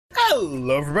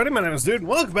Hello everybody, my name is Dude, and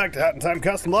welcome back to Hat in Time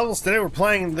Custom Levels. Today we're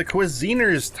playing the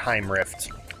Cuisinier's Time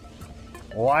Rift.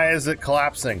 Why is it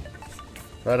collapsing?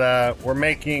 But we're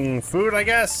making food, I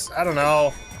guess? I don't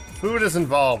know. Food is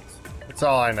involved. That's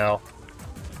all I know.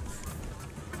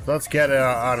 So let's get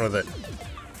on with it.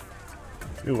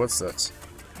 Ooh, what's this?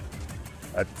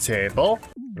 A table?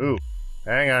 Ooh,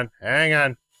 hang on.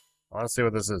 I want to see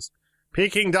what this is.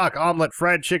 Peking duck, omelet,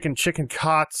 fried chicken, chicken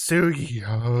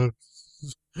katsugi.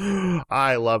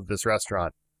 I love this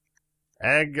restaurant.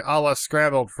 Egg a la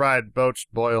scrambled, fried, poached,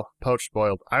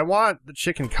 boiled. I want the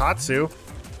chicken katsu.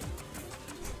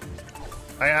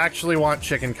 I actually want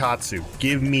chicken katsu.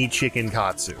 Give me chicken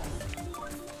katsu.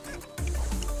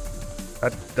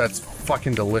 That's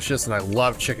fucking delicious, and I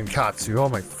love chicken katsu. Oh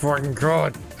my fucking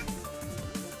god.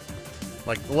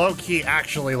 Like, low-key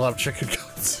actually love chicken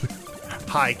katsu.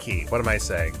 High-key, what am I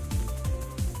saying?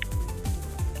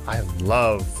 I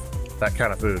love that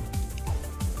kind of food.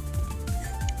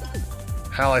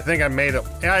 Hell, I think I made it.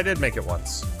 Yeah, I did make it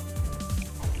once.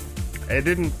 It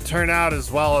didn't turn out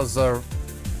as well as as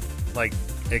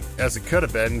it could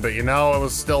have been, but you know, it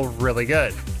was still really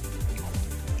good.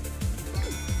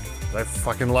 I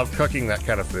fucking love cooking that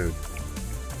kind of food.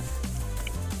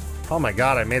 Oh my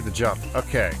god, I made the jump.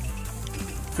 Okay.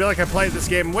 I feel like I played this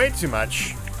game way too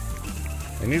much.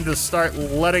 I need to start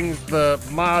letting the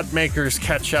mod makers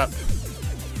catch up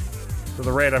to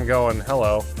the rate I'm going.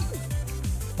 Hello.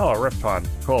 Oh, a rift pond.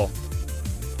 Cool.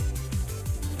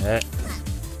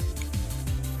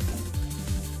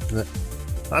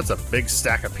 That's a big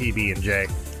stack of PB&J.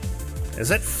 Is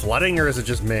it flooding or is it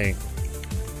just me?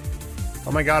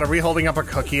 Oh my god, are we holding up a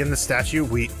cookie in the statue?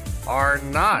 We are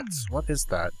not. What is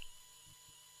that?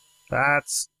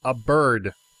 That's a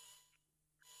bird.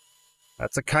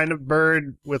 That's a kind of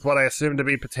bird with what I assume to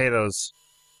be potatoes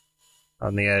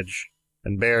on the edge.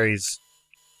 And berries.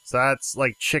 So that's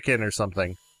like chicken or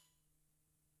something.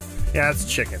 Yeah, it's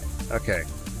chicken. Okay.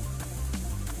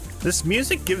 This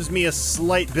music gives me a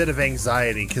slight bit of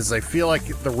anxiety because I feel like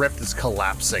the rift is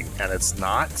collapsing and it's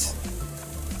not.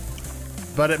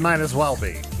 But it might as well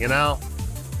be, you know?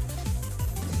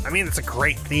 I mean, it's a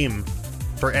great theme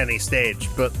for any stage,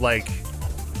 but like,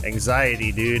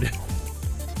 anxiety, dude.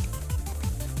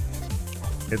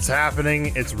 It's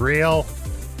happening, it's real.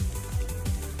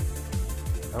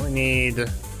 I only need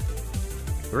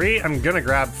 3. I'm gonna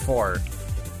grab 4.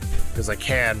 Because I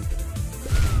can.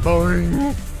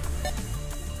 Boing!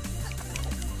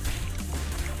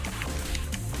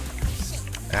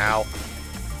 Ow.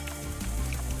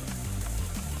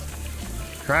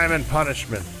 Crime and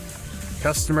punishment.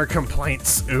 Customer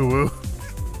complaints. Ooh.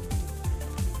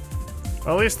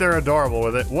 Well, at least they're adorable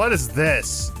with it. What is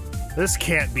this? This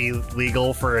can't be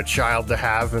legal for a child to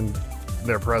have in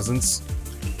their presence.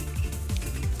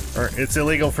 Or it's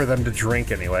illegal for them to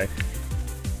drink anyway.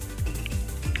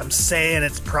 I'm saying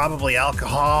it's probably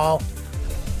alcohol.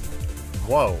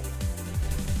 Whoa.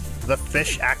 The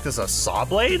fish act as a saw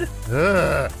blade?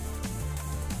 Ugh.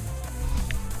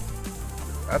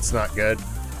 That's not good.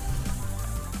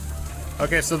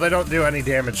 Okay, so they don't do any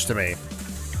damage to me.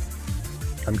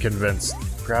 I'm convinced.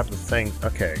 Grab the thing.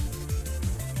 Okay.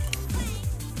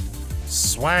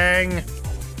 Swang!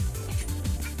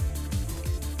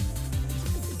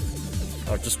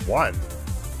 Oh, just one.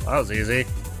 That was easy.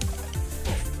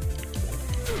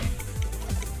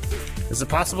 Is it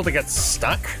possible to get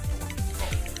stuck?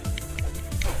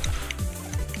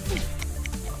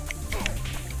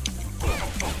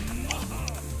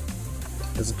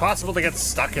 Is it possible to get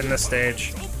stuck in this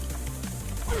stage?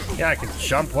 Yeah, I can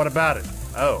jump. What about it?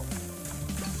 Oh.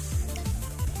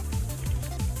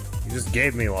 You just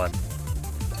gave me one.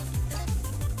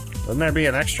 Wouldn't there be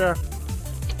an extra?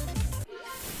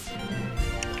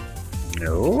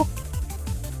 No.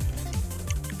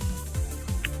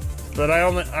 But I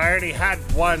already had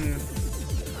one.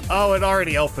 Oh, it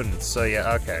already opened. So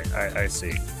yeah, okay, I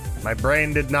see. My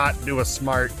brain did not do a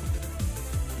smart.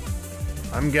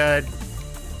 I'm good.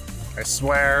 I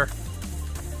swear.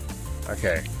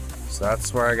 Okay, so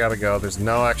that's where I gotta go. There's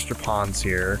no extra ponds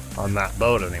here on that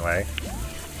boat anyway.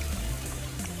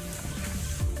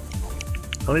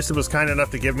 At least it was kind enough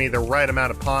to give me the right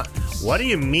amount of pond. What do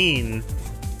you mean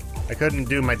I couldn't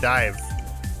do my dive?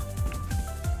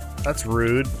 That's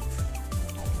rude.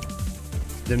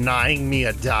 Denying me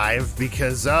a dive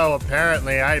because, oh,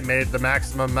 apparently I made the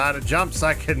maximum amount of jumps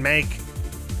I could make.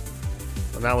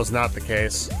 And that was not the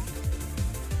case.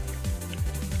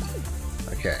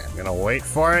 Okay, I'm gonna wait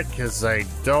for it because I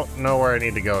don't know where I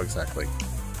need to go exactly.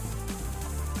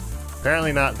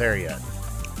 Apparently not there yet.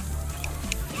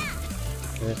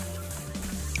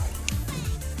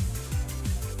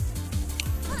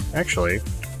 Actually,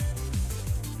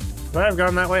 would I have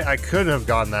gone that way? I could have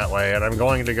gone that way, and I'm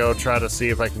going to go try to see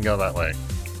if I can go that way.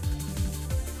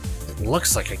 It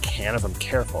looks like I can if I'm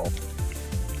careful.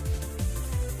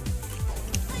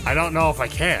 I don't know if I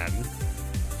can.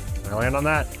 Can I land on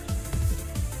that?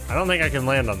 I don't think I can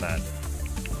land on that.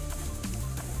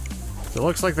 So it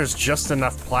looks like there's just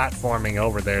enough platforming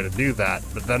over there to do that,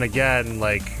 but then again,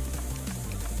 like...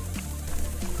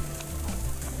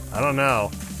 I don't know.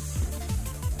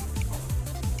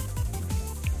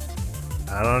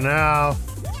 I don't know.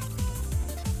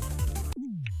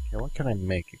 Okay, what can I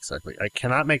make exactly? I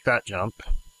cannot make that jump.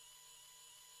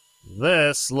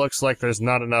 This looks like there's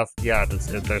not enough... Yeah,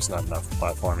 there's not enough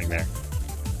platforming there.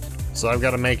 So I've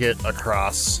got to make it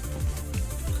across.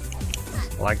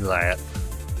 Like that.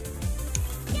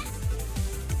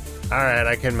 Alright,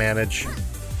 I can manage.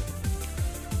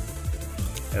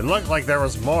 It looked like there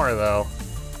was more, though.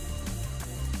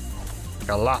 Like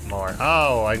a lot more.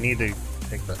 Oh, I need to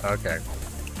take the... Okay.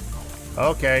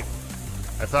 Okay.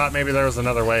 I thought maybe there was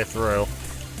another way through.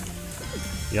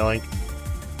 Yoink.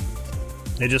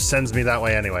 It just sends me that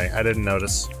way anyway. I didn't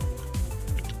notice.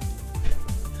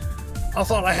 I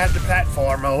thought I had to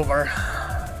platform over.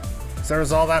 So there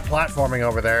was all that platforming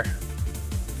over there.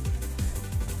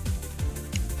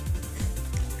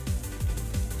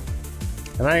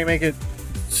 Can I make it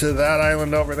to that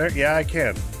island over there? Yeah, I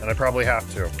can. And I probably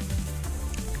have to.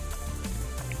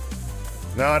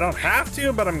 No, I don't have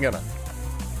to, but I'm gonna.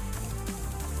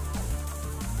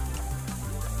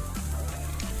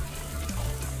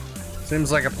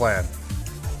 Seems like a plan.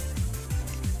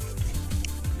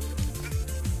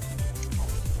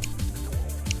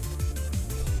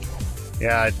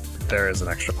 Yeah, there is an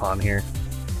extra pawn here.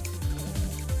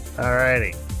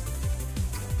 Alrighty.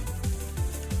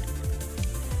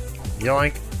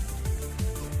 Yoink.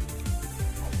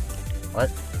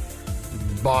 What?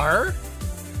 Bar?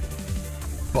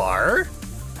 Bar?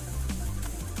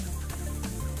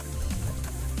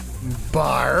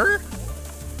 Bar?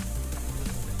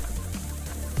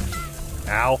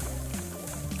 Ow.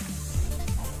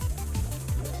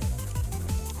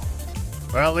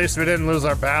 Well, at least we didn't lose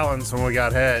our balance when we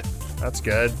got hit. That's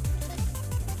good.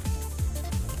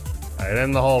 Alright,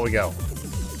 in the hole we go.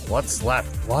 What's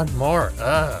left? One more.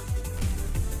 Ugh.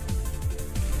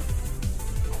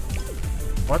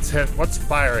 What's hit? What's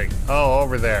firing? Oh,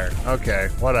 over there. Okay,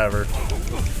 whatever.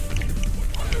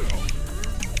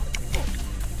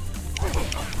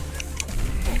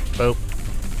 Boop.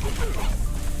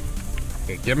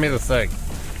 Okay, give me the thing.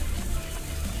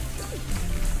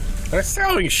 They're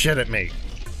throwing shit at me.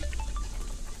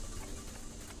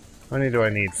 How many do I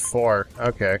need? 4.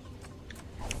 Okay.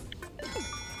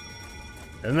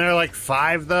 Isn't there like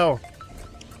 5 though?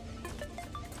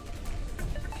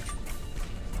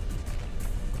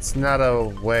 It's not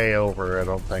a way over, I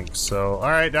don't think. So,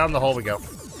 alright, down the hole we go.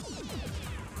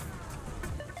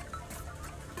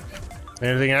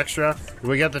 Anything extra? Did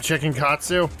we get the chicken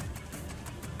katsu?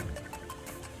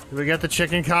 Did we get the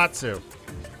chicken katsu?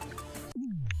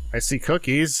 I see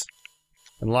cookies.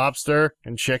 And lobster.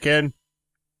 And chicken.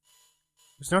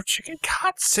 There's no chicken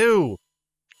katsu!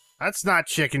 That's not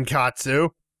chicken katsu.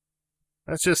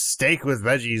 That's just steak with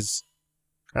veggies.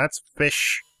 That's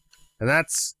fish. And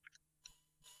that's...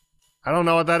 I don't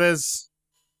know what that is.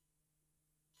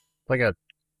 Like a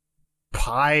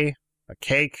pie? A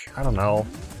cake? I don't know.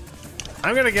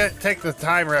 I'm gonna take the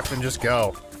time rift and just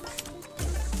go.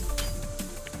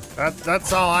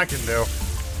 That's all I can do.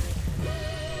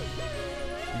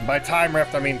 By time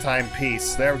rift, I mean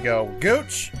timepiece. There we go.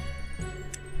 Gooch!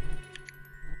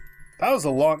 That was a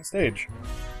long stage.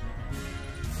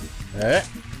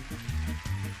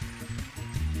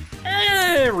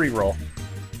 Reroll.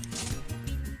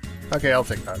 Okay, I'll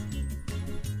take that.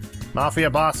 Mafia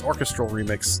Boss Orchestral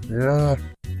Remix. Yeah.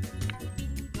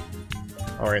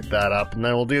 I'll write that up, and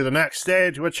then we'll do the next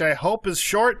stage, which I hope is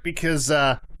short, because,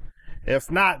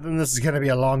 if not, then this is gonna be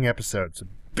a long episode. So,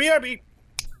 BRB!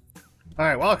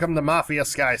 Alright, welcome to Mafia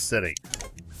Sky City.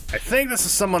 I think this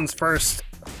is someone's first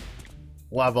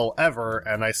level ever,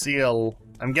 and I see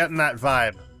I'm getting that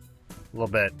vibe a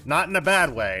little bit. Not in a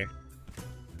bad way.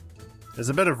 There's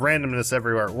a bit of randomness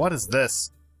everywhere. What is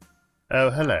this? Oh,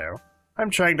 hello. I'm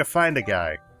trying to find a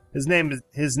guy. His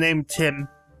name Tim.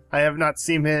 I have not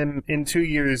seen him in 2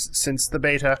 years since the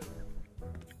beta.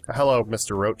 Hello,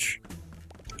 Mr. Roach.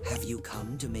 Have you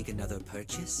come to make another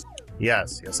purchase?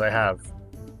 Yes, I have.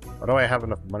 What do I have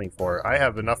enough money for? I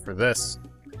have enough for this.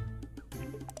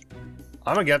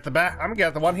 I'm gonna get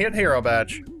the one-hit hero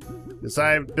badge. Because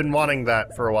I've been wanting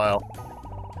that for a while.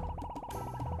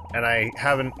 And I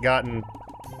haven't gotten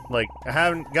Like, I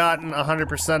haven't gotten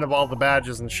 100% of all the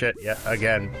badges and shit yet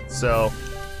again. So,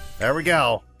 there we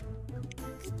go.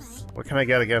 What can I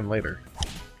get again later?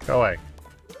 Go away.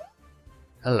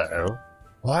 Hello.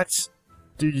 What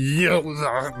do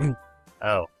you...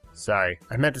 Oh, sorry.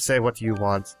 I meant to say, what do you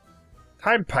want?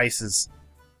 Timepieces.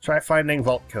 Try finding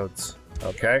vault codes.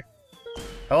 Okay.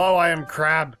 Hello, I am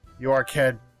Crab. You are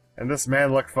Kid. And this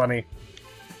man look funny.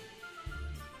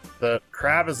 The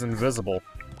crab is invisible.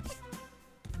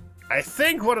 I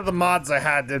think one of the mods I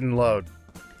had didn't load.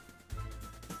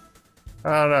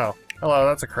 I don't know. Hello,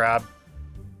 that's a crab.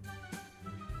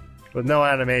 With no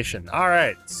animation.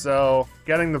 Alright, so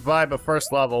getting the vibe of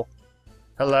first level.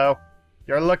 Hello.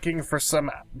 You're looking for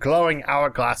some glowing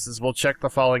hourglasses. We'll check the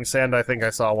falling sand. I think I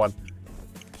saw one.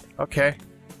 Okay.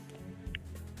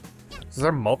 Is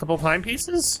there multiple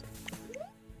timepieces?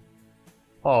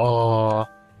 Oh,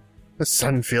 the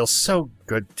sun feels so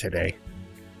good today.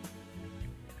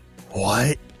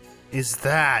 What is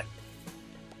that?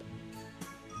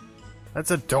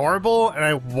 That's adorable, and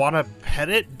I want to pet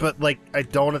it, but, like, I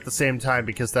don't at the same time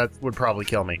because that would probably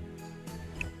kill me.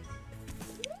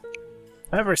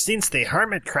 Ever since the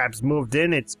hermit crabs moved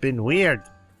in, it's been weird.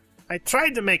 I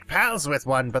tried to make pals with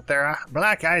one, but their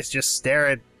black eyes just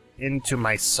stared into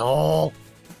my soul.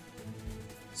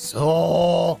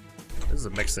 Soul. This is a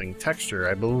mixing texture,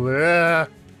 I believe.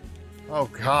 Oh,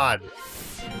 God.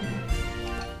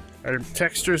 Are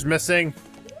textures missing?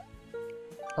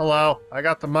 Hello, I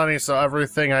got the money, so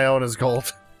everything I own is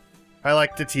gold. I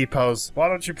like to T-pose. Why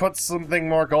don't you put something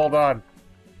more gold on?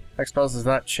 X-pose does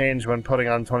not change when putting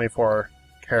on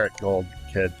 24-karat gold,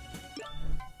 kid.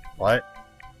 What?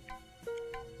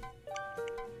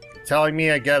 You're telling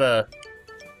me I get a...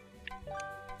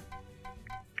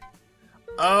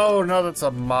 Oh, no, that's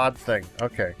a mod thing.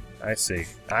 Okay, I see.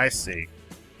 I see.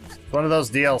 It's one of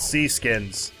those DLC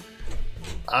skins.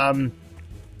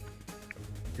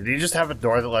 Did he just have a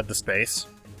door that led to space?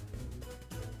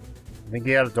 I think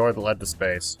he had a door that led to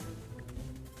space.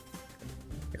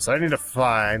 Guess I need to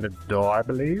find a door, I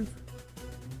believe.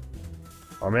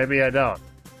 Or maybe I don't.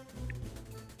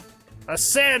 A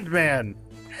Sandman!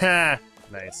 Ha!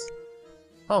 Nice.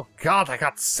 Oh god, I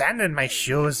got sand in my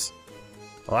shoes!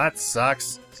 Well, that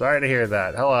sucks. Sorry to hear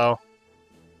that. Hello.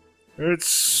 It's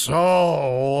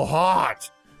so hot!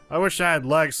 I wish I had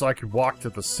legs so I could walk to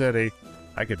the city.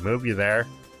 I could move you there.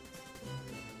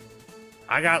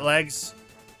 I got legs.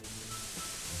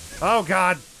 Oh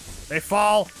god! They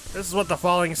fall! This is what the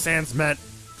falling sands meant.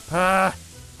 Is that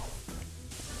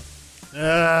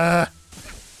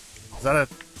a...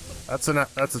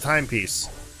 That's a timepiece.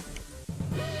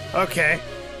 Okay.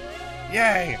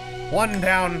 Yay! One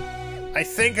down. I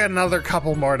think another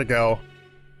couple more to go.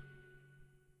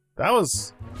 That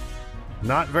was...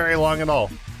 not very long at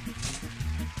all.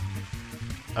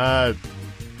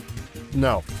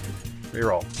 No.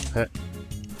 Reroll.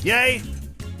 Yay!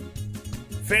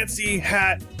 Fancy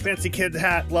hat. Fancy kid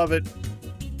hat. Love it.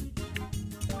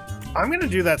 I'm gonna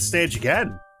do that stage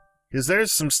again. Because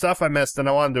there's some stuff I missed and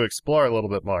I wanted to explore a little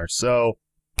bit more, so...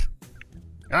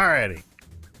 Alrighty.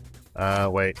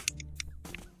 Wait.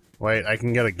 Wait, I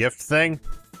can get a gift thing?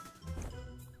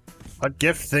 What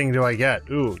gift thing do I get?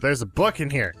 Ooh, there's a book in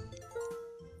here.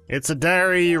 It's a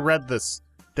diary, you read this.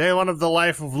 Day 1 of the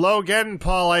life of Logan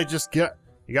Paul, I just get...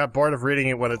 You got bored of reading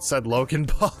it when it said Logan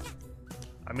Paul?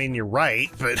 I mean, you're right,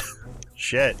 but...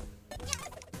 Shit.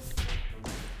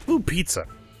 Ooh, pizza.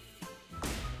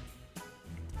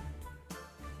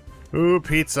 Ooh,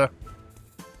 pizza.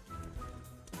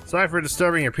 Sorry for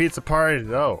disturbing your pizza party.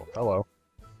 Oh, hello.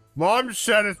 Mom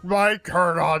said it's my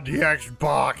turn on the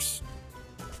Xbox.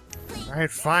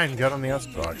 Alright, fine, get on the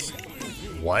Xbox.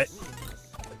 What?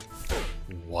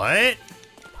 What?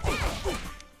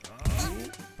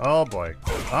 Oh boy.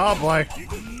 Oh boy.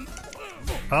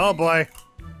 Oh boy.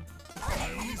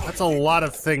 That's a lot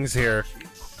of things here.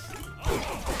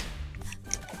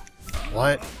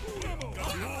 What?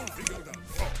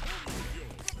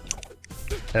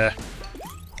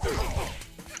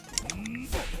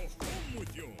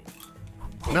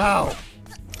 No!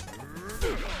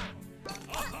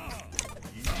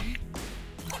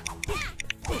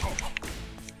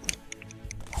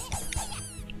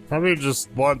 I just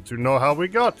want to know how we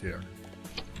got here.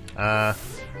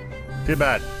 Too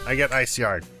bad. I get ice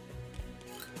yard.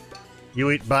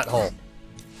 You eat butthole.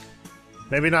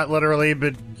 Maybe not literally,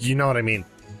 but you know what I mean.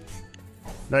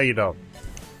 No, you don't.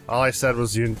 All I said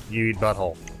was you eat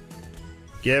butthole.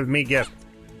 Give me gift.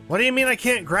 What do you mean I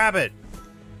can't grab it?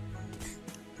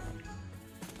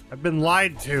 I've been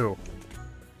lied to.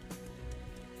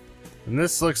 And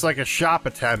this looks like a shop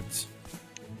attempt.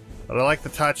 But I like the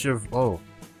touch of... Oh.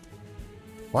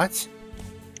 What?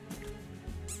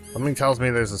 Something tells me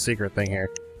there's a secret thing here.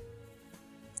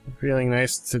 I'm feeling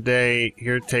nice today.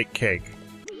 Here, take cake.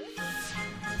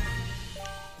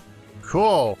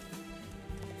 Cool!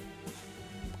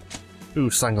 Ooh,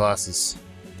 sunglasses.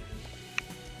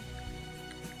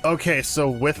 Okay, so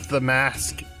with the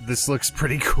mask, this looks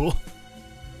pretty cool.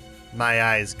 My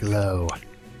eyes glow.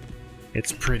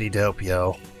 It's pretty dope,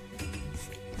 yo.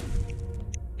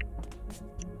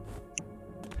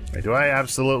 Wait, do I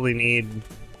absolutely need...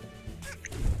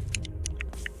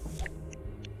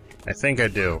 I think I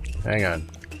do. Hang on.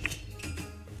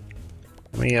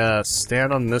 Let me,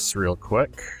 stand on this real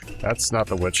quick. That's not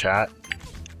the witch hat.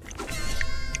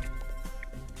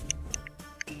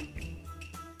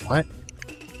 What?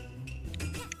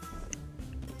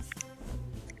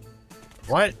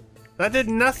 What? That did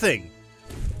nothing!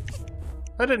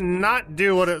 That did not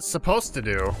do what it's supposed to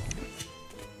do.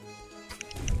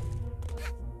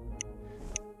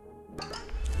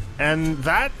 And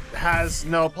that has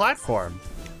no platform.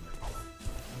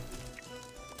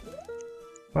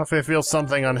 Well, if it feels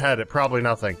something on head, it probably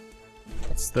nothing.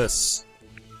 What's this?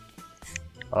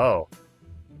 Oh.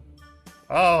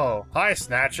 Oh, hi,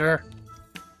 Snatcher.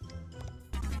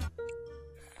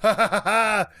 Ha ha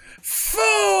ha!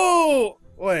 Foo!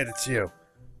 Wait, it's you.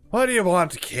 What do you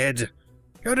want, kid?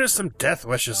 Go do some death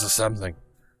wishes or something.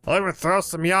 I'll even throw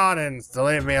some yawnings to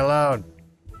leave me alone.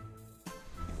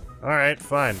 Alright,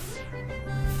 fine.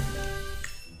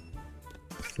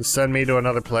 Just send me to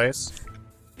another place.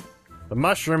 The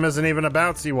mushroom isn't even a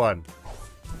bouncy one.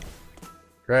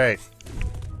 Great.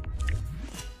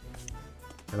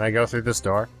 Can I go through this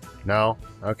door? No?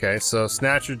 Okay, so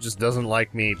Snatcher just doesn't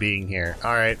like me being here.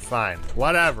 Alright, fine.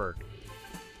 Whatever.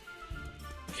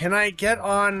 Can I get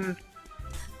on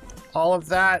all of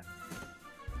that?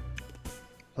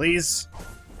 Please?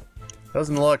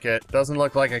 Doesn't look it. Doesn't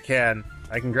look like I can.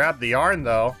 I can grab the yarn,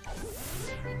 though.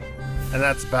 And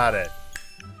that's about it.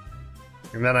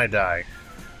 And then I die.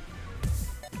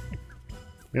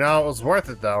 You know, it was worth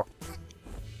it, though.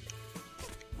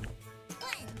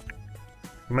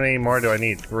 How many more do I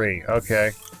need? 3.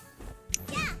 Okay.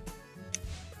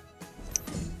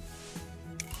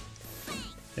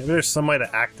 Maybe there's some way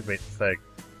to activate the thing.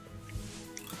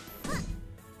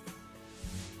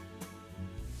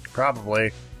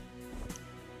 Probably.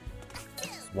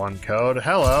 One code.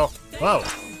 Hello. Whoa.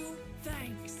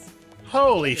 Thanks.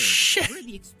 Holy Hey, shit. We're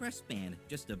the Express Band,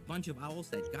 just a bunch of owls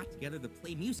that got together to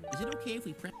play music. Is it okay if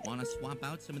we want to swap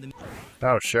out some of the...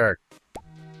 Oh, sure.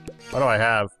 What do I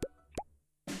have?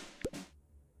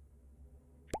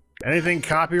 Anything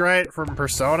copyright from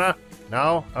Persona?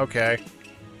 No? Okay.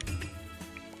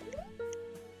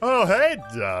 Oh, hey,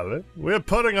 darling. We're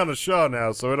putting on a show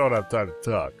now, so we don't have time to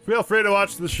talk. Feel free to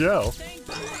watch the show.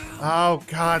 Oh,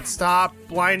 God, stop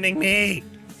blinding me!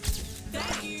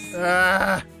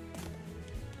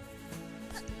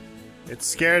 It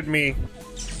scared me.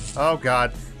 Oh,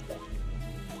 God.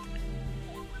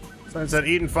 Someone said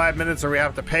eat in 5 minutes or we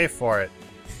have to pay for it.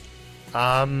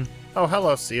 Oh,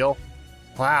 hello, Seal.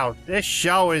 Wow, this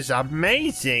show is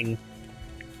amazing!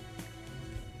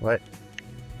 What?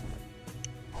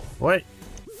 What?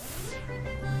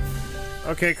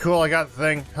 Okay, cool, I got the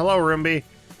thing. Hello, Roomby.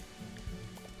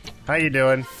 How you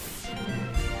doing?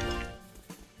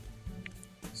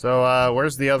 So,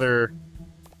 where's the other...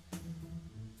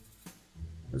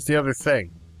 Where's the other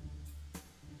thing?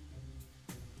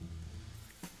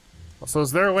 So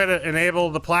is there a way to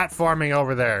enable the platforming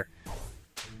over there?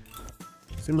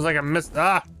 Seems like I missed...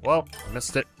 Ah! Well,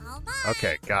 missed it.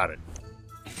 Okay, got it.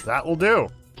 That will do.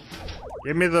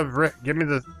 Give me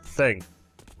the thing.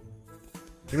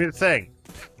 Give me the thing.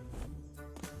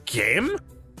 Game?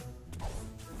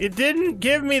 It didn't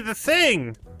give me the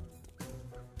thing!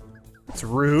 It's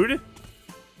rude.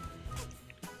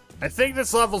 I think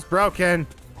this level's broken.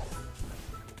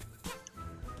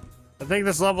 I think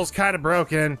this level's kind of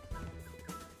broken.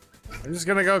 I'm just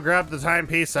gonna go grab the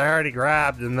timepiece I already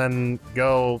grabbed and then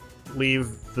go leave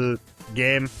the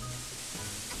game.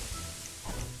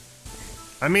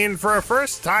 I mean, for a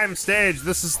first time stage,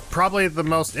 this is probably the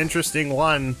most interesting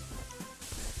one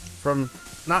from...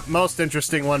 Not most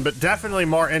interesting one, but definitely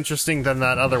more interesting than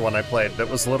that other one I played that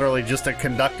was literally just a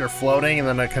conductor floating and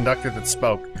then a conductor that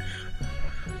spoke.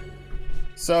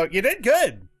 So, you did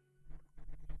good!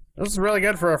 This is really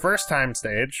good for a first time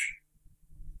stage.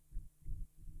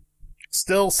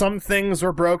 Still, some things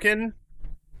were broken,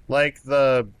 like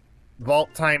the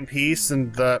vault timepiece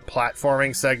and the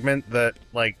platforming segment that,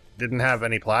 like, didn't have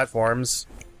any platforms.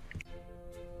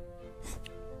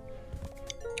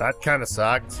 That kind of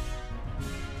sucked.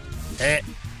 Eh.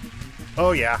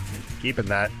 Oh yeah, keeping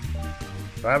that.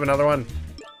 Do I have another one?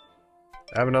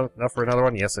 I have enough for another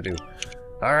one? Yes, I do.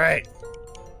 Alright.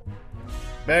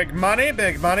 Big money,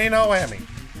 no whammy.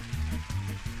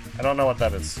 I don't know what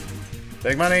that is.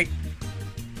 Big money.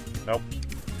 Nope.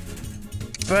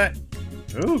 But,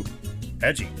 ooh,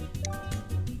 edgy.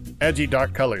 Edgy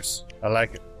dark colors. I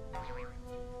like it.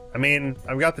 I mean,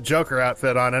 I've got the Joker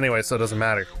outfit on anyway, so it doesn't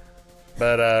matter.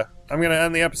 But, I'm gonna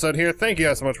end the episode here. Thank you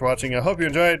guys so much for watching. I hope you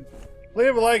enjoyed.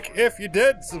 Leave a like if you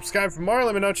did. Subscribe for more.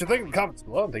 Let me know what you think in the comments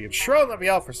below. And thank you to Shroud and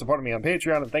All for supporting me on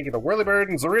Patreon. And thank you to Whirlybird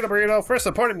and Zorita Burrito for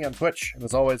supporting me on Twitch. And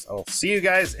as always, I'll see you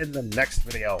guys in the next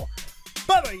video.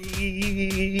 Bye-bye!